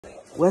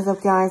What's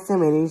up, guys?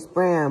 My name is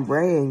Brian,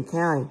 and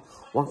Kelly.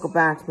 Welcome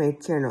back to my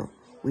channel.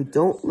 We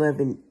don't live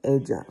in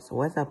Asia. So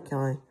what's up,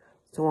 Kelly?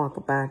 So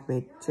welcome back to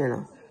my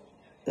channel.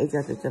 Asia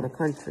is another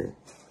country.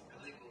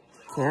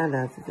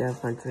 Canada is another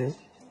country.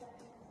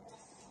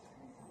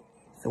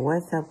 So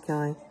what's up,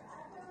 Kelly?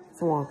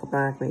 So welcome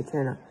back to my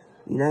channel.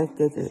 The United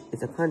States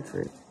is a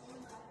country.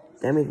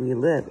 That means we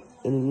live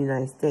in the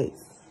United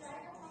States.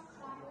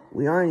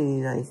 We are in the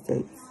United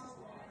States.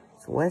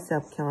 So what's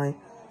up, Kelly?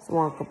 So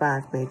welcome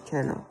back to my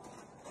channel.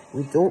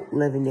 We don't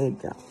live in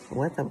Asia. So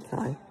what's up,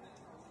 Kelly?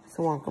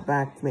 So welcome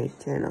back to my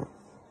channel.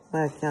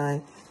 Well,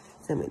 Kelly,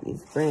 so my name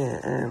is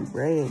Brian, and I'm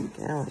Braden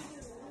Kelly.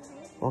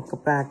 Welcome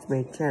back to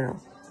my channel.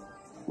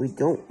 We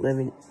don't live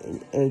in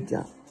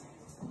Asia.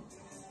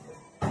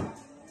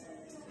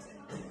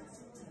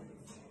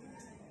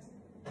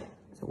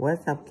 So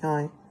what's up,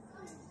 Kelly?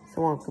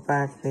 So welcome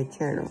back to my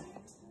channel.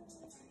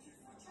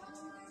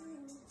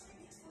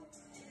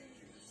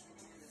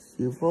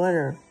 See you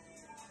later.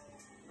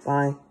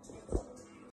 Bye.